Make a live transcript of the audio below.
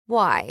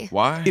Why?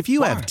 Why? If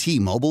you have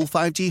T-Mobile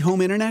 5G home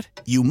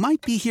internet, you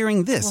might be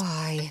hearing this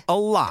Why? a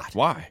lot.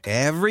 Why?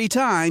 Every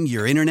time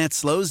your internet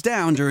slows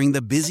down during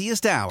the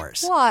busiest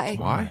hours. Why?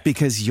 Why?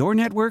 Because your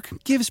network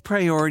gives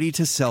priority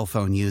to cell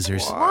phone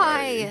users.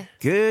 Why?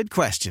 Good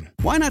question.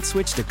 Why not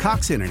switch to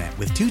Cox Internet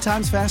with 2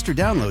 times faster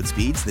download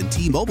speeds than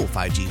T-Mobile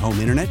 5G home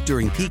internet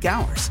during peak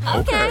hours?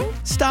 Okay.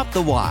 Stop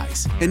the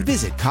whys and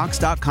visit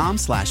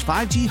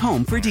cox.com/5G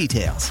home for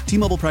details.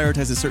 T-Mobile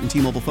prioritizes certain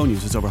T-Mobile phone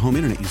users over home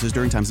internet users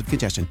during times of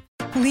congestion.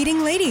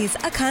 Leading Ladies,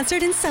 a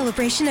concert in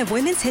celebration of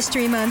Women's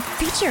History Month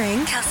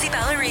featuring Kelsea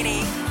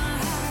Ballerini,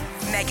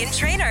 Meghan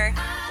Trainor,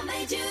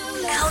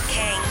 Elle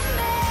King,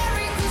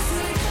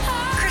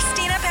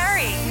 Christina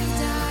Perri.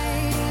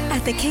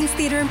 At the King's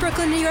Theater in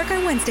Brooklyn, New York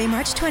on Wednesday,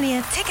 March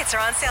 20th. Tickets are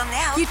on sale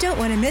now. You don't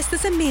want to miss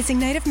this amazing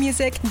night of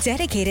music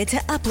dedicated to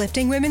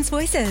uplifting women's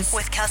voices.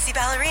 With Kelsea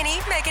Ballerini,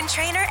 Meghan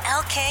Trainor,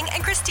 Elle King,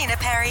 and Christina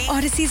Perri.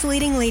 Odyssey's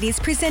Leading Ladies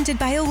presented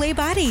by Olay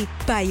Body.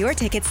 Buy your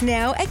tickets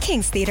now at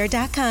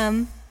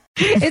kingstheater.com.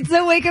 It's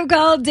a wake-up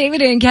call,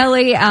 David and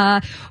Kelly.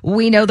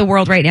 We know the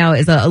world right now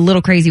is a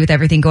little crazy with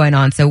everything going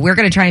on, so we're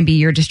going to try and be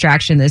your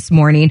distraction this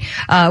morning,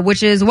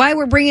 which is why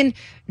we're bringing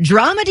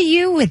drama to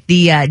you with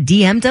the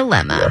DM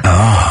Dilemma.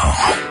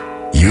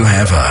 Oh, you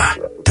have a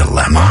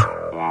dilemma?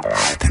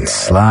 Then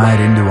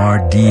slide into our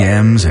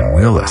DMs and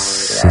we'll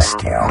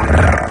assist you.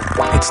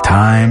 It's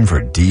time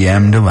for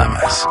DM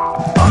Dilemmas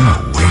on the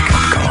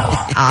wake-up call.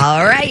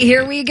 All right,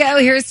 here we go.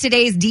 Here's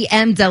today's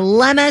DM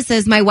Dilemma.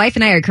 Says, my wife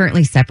and I are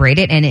currently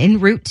separated and en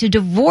route to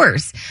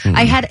divorce.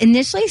 I had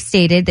initially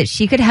stated that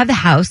she could have the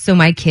house so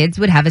my kids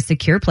would have a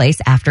secure place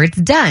after it's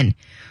done.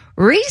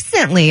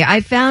 Recently,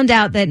 I found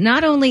out that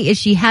not only is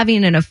she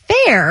having an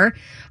affair,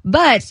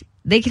 but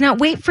they cannot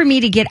wait for me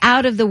to get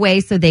out of the way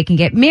so they can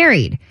get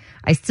married.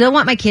 I still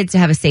want my kids to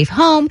have a safe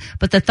home,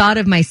 but the thought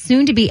of my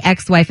soon-to-be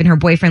ex-wife and her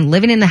boyfriend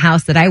living in the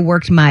house that I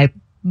worked my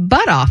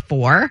butt off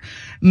for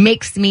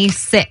makes me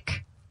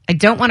sick. I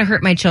don't want to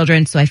hurt my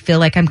children, so I feel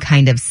like I'm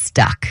kind of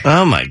stuck.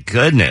 Oh, my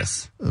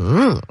goodness.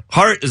 Ooh.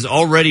 Heart is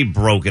already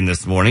broken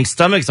this morning.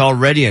 Stomach's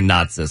already in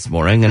knots this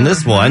morning. And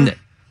this one,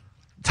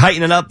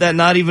 tightening up that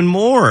knot even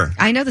more.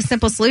 I know the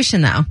simple solution,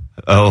 though.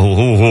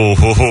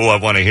 Oh, I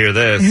want to hear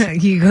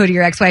this. You go to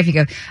your ex-wife, you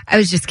go, I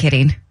was just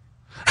kidding.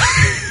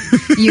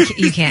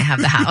 You can't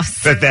have the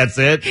house. That's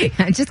it?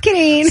 Just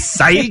kidding.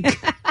 Psych.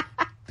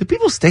 Do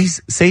people say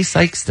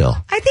psych still?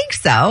 I think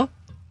so.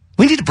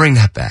 We need to bring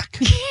that back.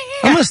 Yeah.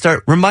 I'm going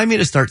to remind me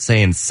to start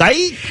saying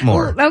psych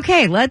more. Well,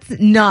 okay, let's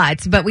not.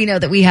 But we know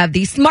that we have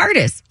the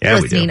smartest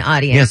listening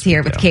audience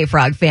here with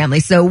K-Frog Family.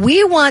 So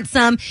we want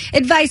some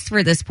advice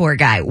for this poor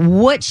guy.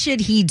 What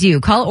should he do?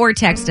 Call or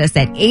text us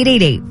at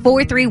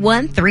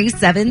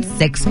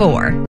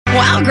 888-431-3764.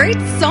 Wow, great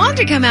song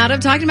to come out of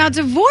talking about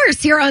divorce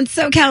here on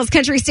SoCal's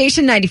Country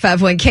Station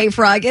 95.1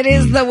 K-Frog. It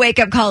is the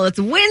wake-up call. It's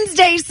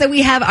Wednesday, so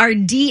we have our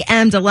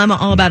DM Dilemma,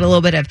 all about a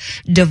little bit of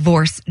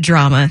divorce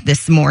drama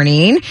this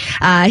morning.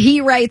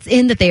 He writes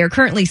in that they are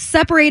currently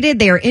separated.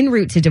 They are en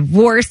route to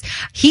divorce.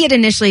 He had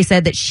initially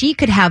said that she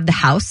could have the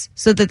house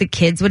so that the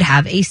kids would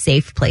have a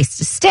safe place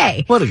to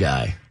stay. What a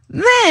guy.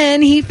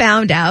 Then he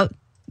found out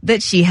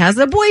that she has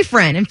a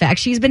boyfriend. In fact,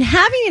 she's been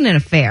having an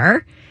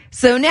affair.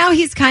 So now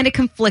he's kind of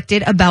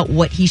conflicted about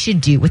what he should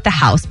do with the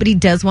house, but he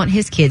does want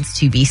his kids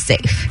to be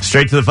safe.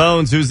 Straight to the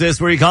phones. Who's this?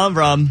 Where are you calling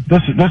from?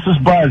 This is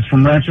Buzz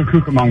from Rancho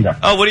Cucamonga.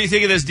 Oh, what do you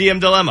think of this DM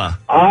Dilemma?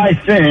 I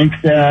think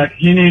that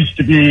he needs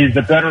to be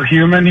the better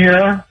human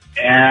here,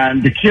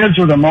 and the kids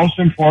are the most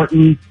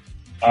important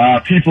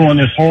people in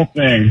this whole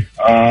thing.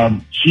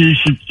 She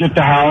should get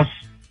the house.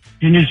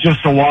 He needs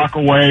just to walk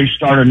away,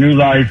 start a new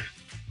life,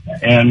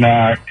 and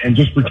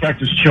just protect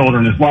his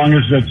children as long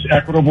as it's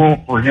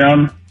equitable for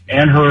him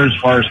and her as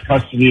far as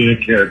custody of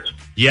the kids.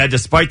 Yeah,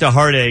 despite the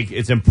heartache,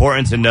 it's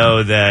important to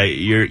know that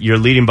you're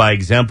leading by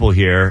example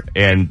here,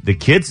 and the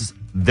kids,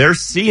 they're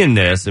seeing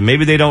this, and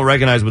maybe they don't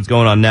recognize what's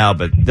going on now,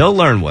 but they'll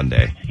learn one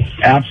day.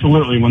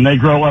 Absolutely. When they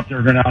grow up,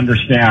 they're going to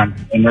understand,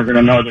 and they're going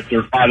to know that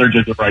their father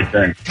did the right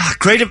thing. God,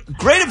 great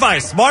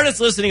advice.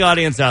 Smartest listening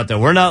audience out there.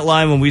 We're not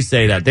lying when we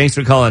say that. Thanks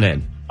for calling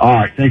in. All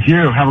right. Thank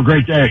you. Have a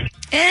great day.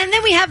 And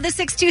then we have the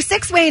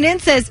 626 weighing in,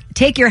 says,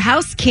 take your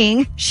house,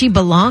 King. She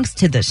belongs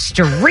to the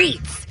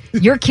streets.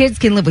 Your kids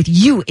can live with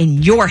you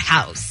in your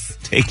house.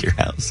 Take your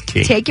house,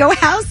 King. Take your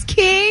house,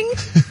 King.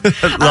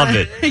 Love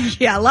it.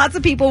 Yeah, lots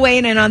of people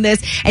weighing in on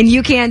this. And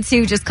you can,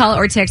 too. Just call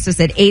or text us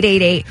at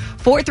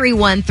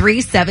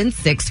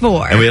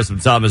 888-431-3764. And we have some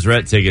Thomas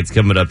Rhett tickets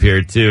coming up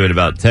here, too, in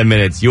about 10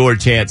 minutes. Your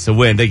chance to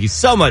win. Thank you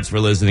so much for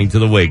listening to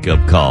the Wake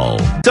Up Call.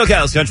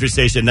 SoCal's Country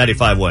Station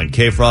 95.1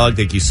 K-Frog.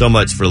 Thank you so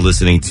much for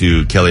listening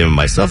to Kelly and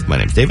myself. My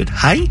name's David.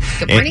 Hi.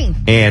 Good morning.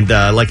 And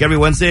like every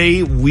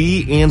Wednesday,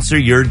 we answer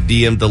your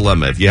DM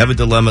Dilemma. If you have a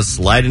dilemma,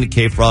 slide into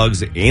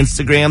K-Frog's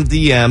Instagram DM.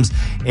 DMs,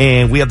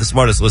 and we have the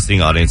smartest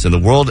listening audience in the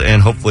world,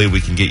 and hopefully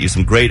we can get you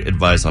some great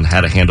advice on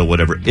how to handle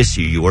whatever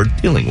issue you are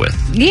dealing with.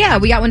 Yeah,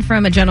 we got one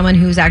from a gentleman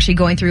who's actually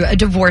going through a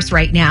divorce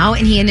right now,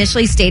 and he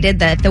initially stated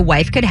that the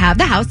wife could have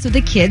the house so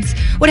the kids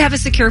would have a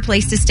secure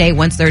place to stay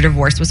once their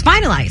divorce was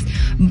finalized.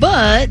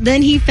 But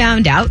then he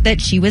found out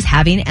that she was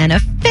having an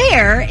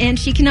affair, and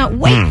she cannot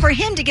wait for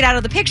him to get out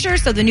of the picture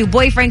so the new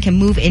boyfriend can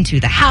move into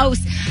the house.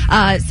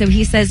 So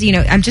he says,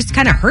 I'm just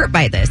kind of hurt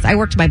by this. I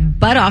worked my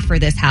butt off for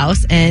this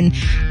house, and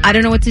I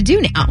don't know what to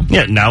do now.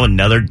 Yeah, now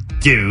another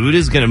dude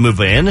is going to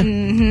move in.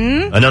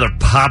 Mm-hmm. Another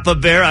Papa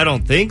Bear? I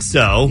don't think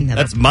so.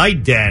 That's my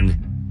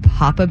den.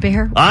 Papa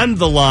Bear? I'm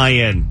the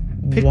lion.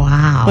 Pick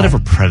Wow. whatever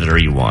predator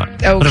you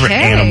want. Okay. Whatever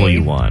animal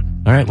you want.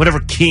 All right? Whatever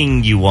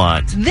king you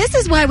want. This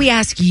is why we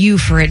ask you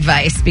for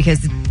advice, because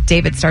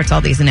David starts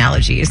all these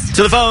analogies.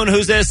 To the phone,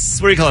 who's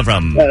this? Where are you calling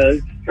from?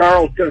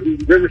 Charles,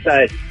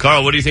 Riverside.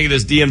 Carl, what do you think of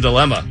this DM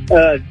dilemma?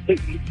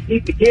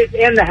 Keep the kids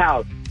in the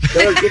house.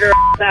 Tell her to get her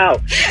ass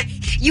out.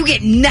 You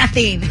get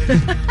nothing. Tell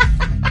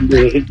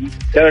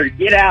her to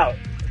get out.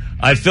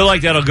 I feel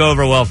like that'll go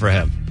over well for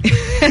him.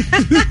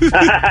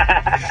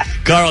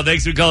 Carl,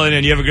 thanks for calling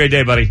in. You have a great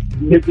day, buddy.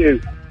 You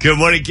too. Good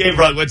morning,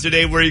 K-Frog. What's your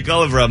name? Where are you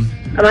calling from?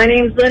 My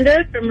name's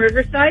Linda from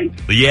Riverside.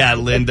 Yeah,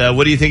 Linda.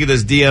 What do you think of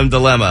this DM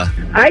dilemma?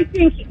 I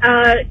think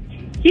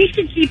he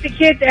should keep the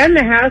kids in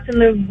the house,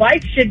 and the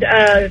wife should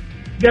go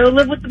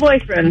live with the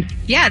boyfriend.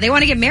 Yeah, they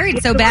want to get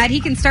married so bad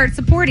he can start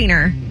supporting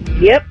her.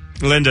 Yep.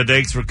 Linda,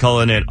 thanks for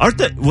calling in.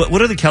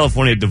 What are the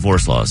California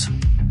divorce laws?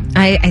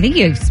 I think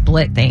you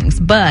split things,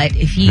 but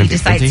if he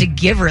decides to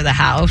give her the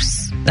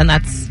house, then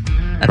that's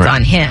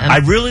on him. I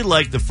really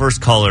like the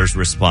first caller's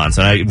response,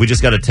 and we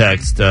just got a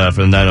text from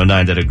the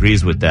 909 that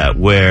agrees with that,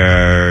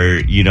 where,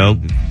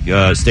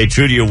 stay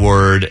true to your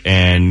word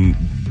and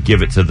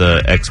give it to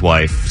the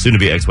ex-wife,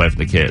 soon-to-be ex-wife,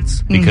 and the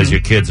kids, because your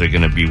kids are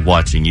going to be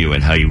watching you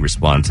and how you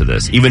respond to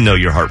this, even though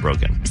you're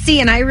heartbroken. See,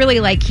 and I really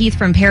like Keith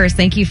from Paris.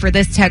 Thank you for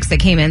this text that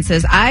came in.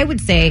 Says, I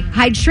would say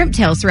hide shrimp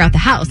tails throughout the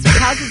house. It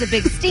causes a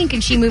big stink,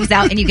 and she moves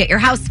out, and you get your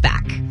house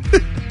back.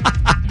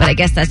 But I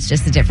guess that's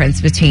just the difference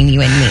between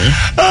you and me.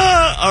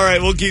 All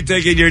right, we'll keep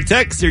taking your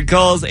texts, your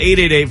calls,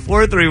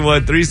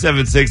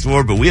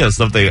 888-431-3764, but we have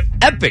something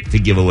epic to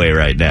give away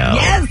right now.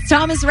 Yes,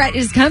 Thomas Rhett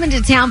is coming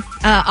to town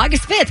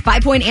August 5th,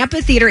 5 Point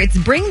Amphitheater. It's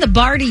Bring the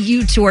Bar to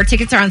You tour.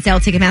 Tickets are on sale,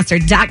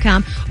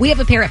 Ticketmaster.com. We have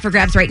a pair up for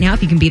grabs right now.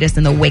 If you can beat us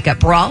in the Wake Up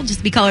Brawl,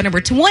 just be caller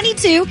number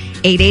 22,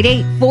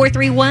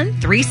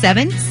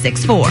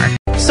 888-431-3764.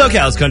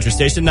 SoCal's Country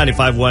Station,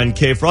 95.1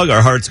 K-Frog.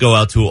 Our hearts go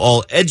out to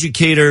all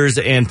educators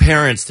and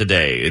parents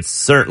today. It's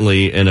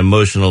certainly an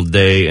emotional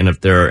day, and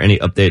if there are any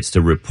updates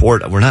to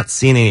report, we're not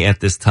seeing any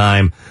at this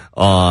time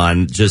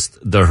on just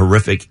the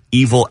horrific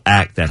evil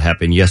act that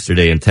happened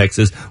yesterday in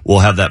Texas. We'll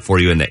have that for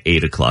you in the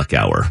 8 o'clock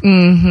hour.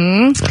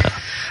 Mm-hmm.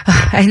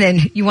 And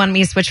then you wanted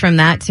me to switch from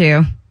that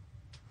to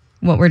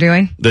what we're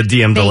doing? The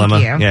DM dilemma.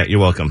 You. Yeah, you're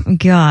welcome.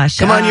 Gosh.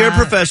 Come on, you're a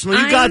professional.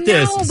 You got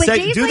this.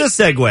 Do the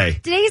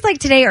segue. Days like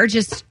today are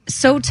just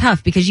so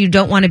tough because you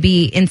don't want to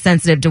be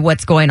insensitive to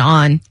what's going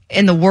on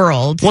in the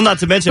world. Well, not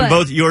to mention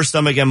both your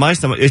stomach and my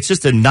stomach. It's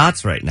just in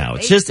knots right now.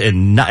 It's just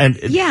in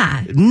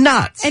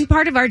knots. And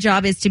part of our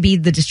job is to be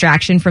the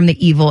distraction from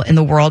the evil in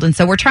the world. And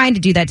so we're trying to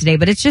do that today,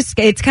 but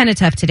it's kind of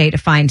tough today to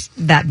find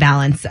that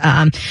balance.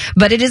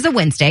 But it is a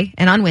Wednesday,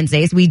 and on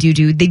Wednesdays we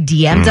do the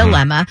DM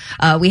dilemma.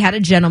 We had a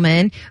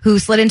gentleman who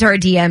slid into our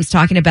DMs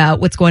talking about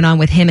what's going on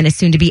with him and his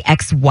soon-to-be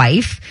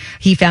ex-wife.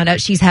 He found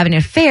out she's having an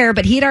affair,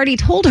 but he had already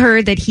told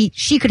her that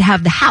she could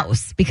have the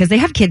house because they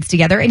have kids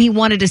together, and he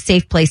wanted a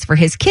safe place for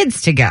his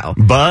kids to go.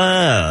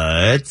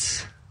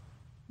 But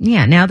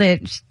yeah, now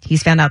that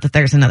he's found out that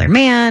there's another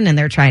man and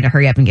they're trying to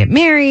hurry up and get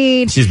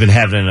married. She's been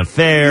having an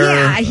affair.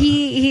 Yeah,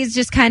 he's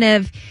just kind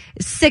of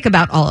sick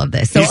about all of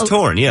this. So, he's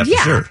torn, for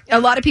sure. A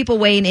lot of people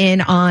weighing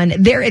in on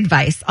their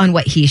advice on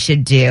what he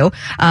should do.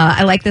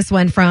 I like this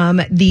one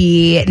from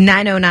the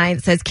 909.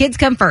 It says, kids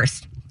come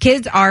first.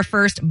 Kids are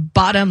first,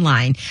 bottom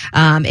line.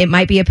 It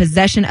might be a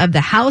possession of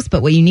the house,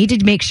 but what you need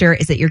to make sure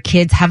is that your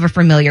kids have a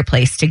familiar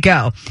place to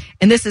go.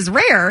 And this is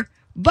rare,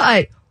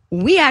 but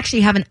we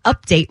actually have an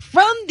update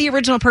from the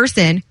original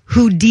person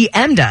who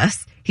DM'd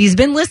us. He's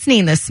been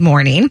listening this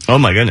morning. Oh,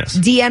 my goodness.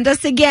 DM'd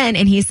us again,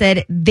 and he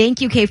said,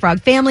 thank you,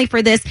 K-Frog family,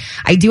 for this.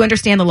 I do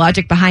understand the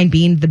logic behind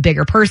being the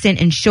bigger person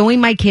and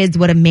showing my kids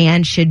what a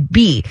man should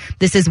be.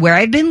 This is where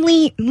I've been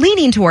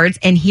leaning towards,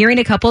 and hearing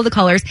a couple of the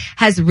callers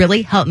has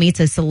really helped me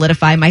to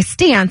solidify my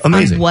stance on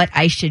what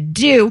I should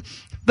do.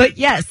 But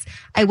yes,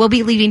 I will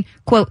be leaving,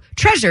 quote,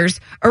 treasures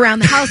around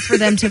the house for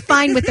them to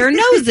find with their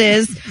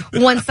noses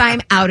once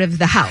I'm out of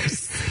the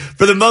house.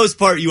 For the most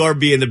part, you are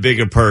being the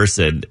bigger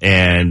person,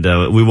 and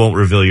we won't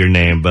reveal your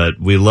name, but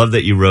we love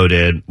that you wrote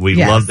in. We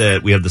love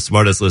that we have the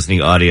smartest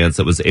listening audience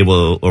that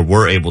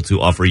were able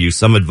to offer you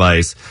some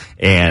advice,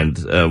 and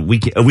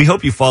we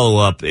hope you follow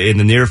up in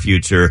the near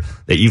future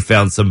that you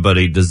found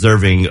somebody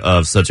deserving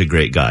of such a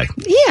great guy.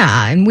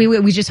 Yeah, and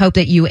we just hope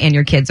that you and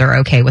your kids are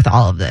okay with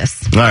all of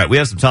this. All right, we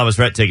have some Thomas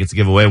Rhett tickets to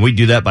give away, and we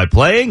do that by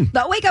playing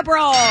the Wake Up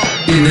Brawl.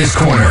 In this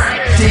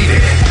corner,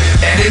 David.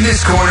 And in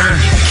this corner,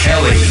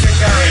 Kelly.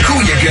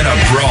 Who you gonna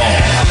brawl?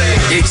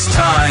 It's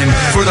time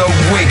for the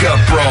Wake Up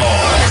Brawl.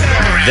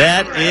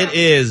 That it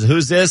is.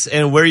 Who's this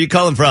and where are you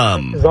calling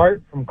from? This is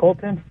Art from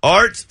Colton.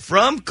 Art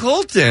from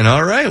Colton.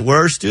 All right. Where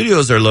our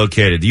studios are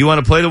located. Do you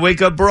want to play the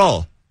Wake Up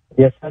Brawl?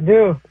 Yes, I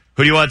do.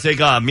 Who do you want to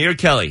take on, me or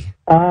Kelly?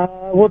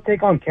 We'll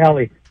take on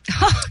Kelly.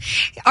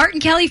 Art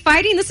and Kelly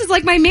fighting? This is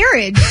like my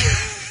marriage.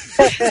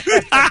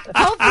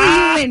 Hopefully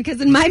you win, because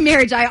in my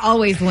marriage, I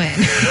always win.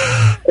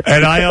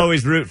 And I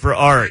always root for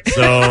Art,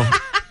 so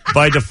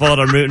by default,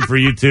 I'm rooting for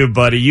you too,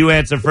 buddy. You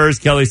answer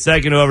first, Kelly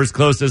second. Whoever's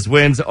closest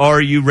wins.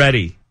 Are you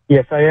ready?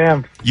 Yes, I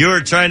am.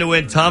 You're trying to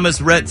win Thomas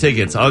Rhett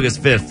tickets,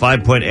 August 5th,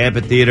 5 Point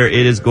Amphitheater.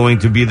 It is going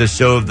to be the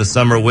show of the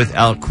summer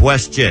without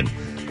question.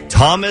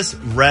 Thomas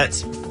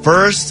Rhett's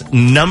first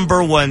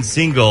 #1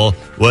 single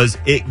was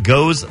It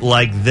Goes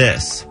Like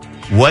This.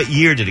 What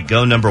year did it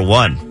go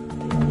 #1?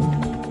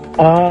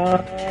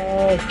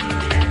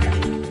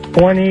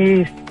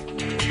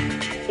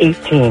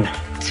 2018.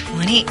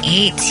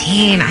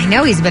 2018. I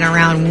know he's been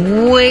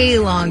around way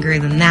longer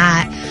than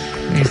that.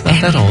 He's not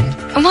that old.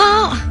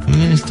 Well,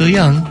 He's still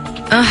young.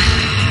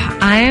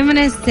 I'm going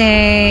to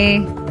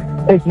say...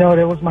 Hey, no,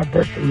 that was my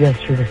birthday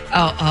yesterday.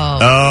 Oh,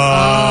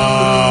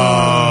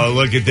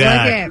 look at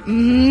that.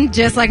 Look at,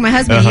 just like my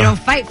husband, you don't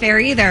fight fair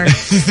either.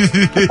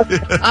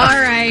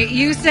 All right,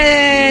 you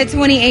said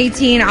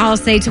 2018. I'll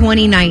say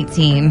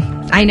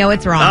 2019. I know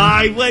it's wrong.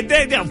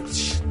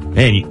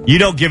 Man, you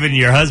don't give it to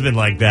your husband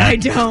like that. I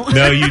don't.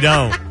 No, you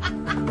don't.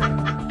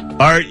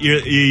 Art,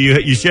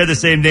 you share the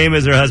same name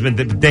as her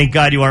husband. Thank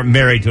God you aren't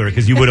married to her,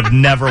 because you would have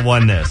never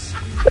won this.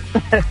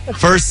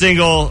 First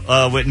single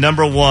went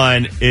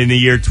 #1 in the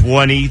year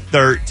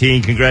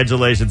 2013.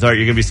 Congratulations, Art.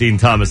 You're going to be seeing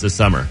Thomas this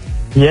summer.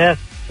 Yes,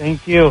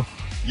 thank you.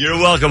 You're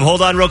welcome.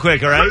 Hold on real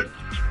quick, all right?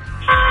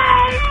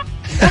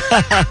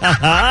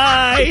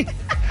 Hi.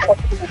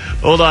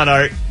 Hold on,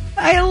 Art.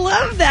 I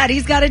love that.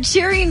 He's got a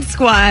cheering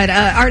squad.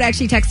 Art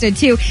actually texted,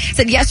 too.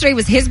 Said yesterday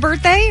was his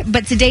birthday,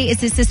 but today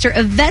is his sister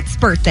Yvette's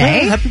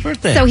birthday. Oh, happy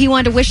birthday. So he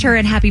wanted to wish her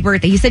a happy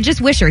birthday. He said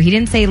just wish her. He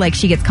didn't say, like,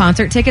 she gets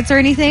concert tickets or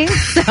anything.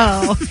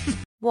 So...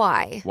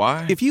 Why?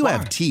 If you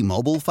have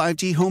T-Mobile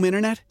 5G home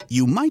internet,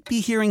 you might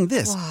be hearing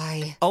this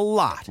Why? a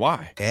lot.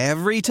 Why?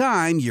 Every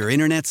time your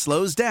internet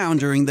slows down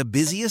during the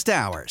busiest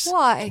hours.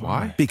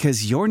 Why?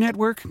 Because your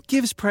network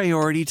gives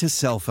priority to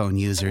cell phone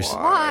users.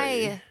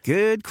 Why?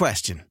 Good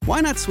question.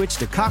 Why not switch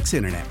to Cox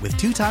Internet with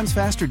 2 times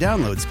faster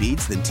download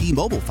speeds than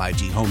T-Mobile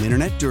 5G home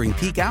internet during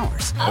peak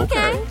hours?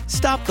 Okay.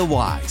 Stop the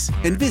whys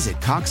and visit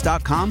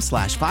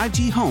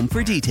cox.com/5G home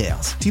for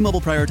details.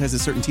 T-Mobile prioritizes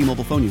certain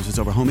T-Mobile phone users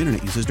over home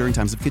internet users during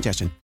times of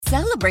congestion.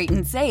 Celebrate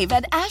and save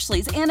at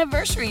Ashley's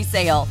Anniversary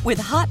Sale. With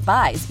Hot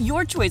Buys,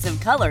 your choice of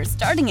colors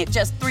starting at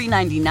just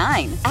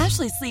 $3.99.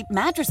 Ashley Sleep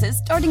mattresses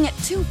starting at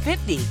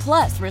 $2.50.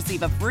 Plus,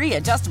 receive a free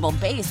adjustable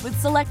base with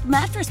select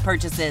mattress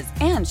purchases.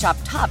 And shop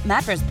top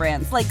mattress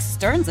brands like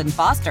Stearns &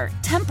 Foster,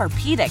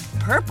 Tempur-Pedic,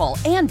 Purple,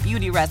 and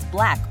Beautyrest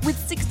Black with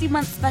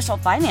 60-month special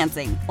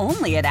financing.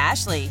 Only at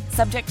Ashley.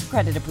 Subject to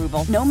credit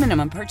approval. No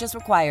minimum purchase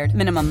required.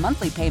 Minimum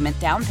monthly payment,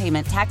 down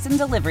payment, tax, and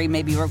delivery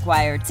may be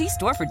required. See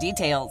store for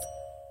details.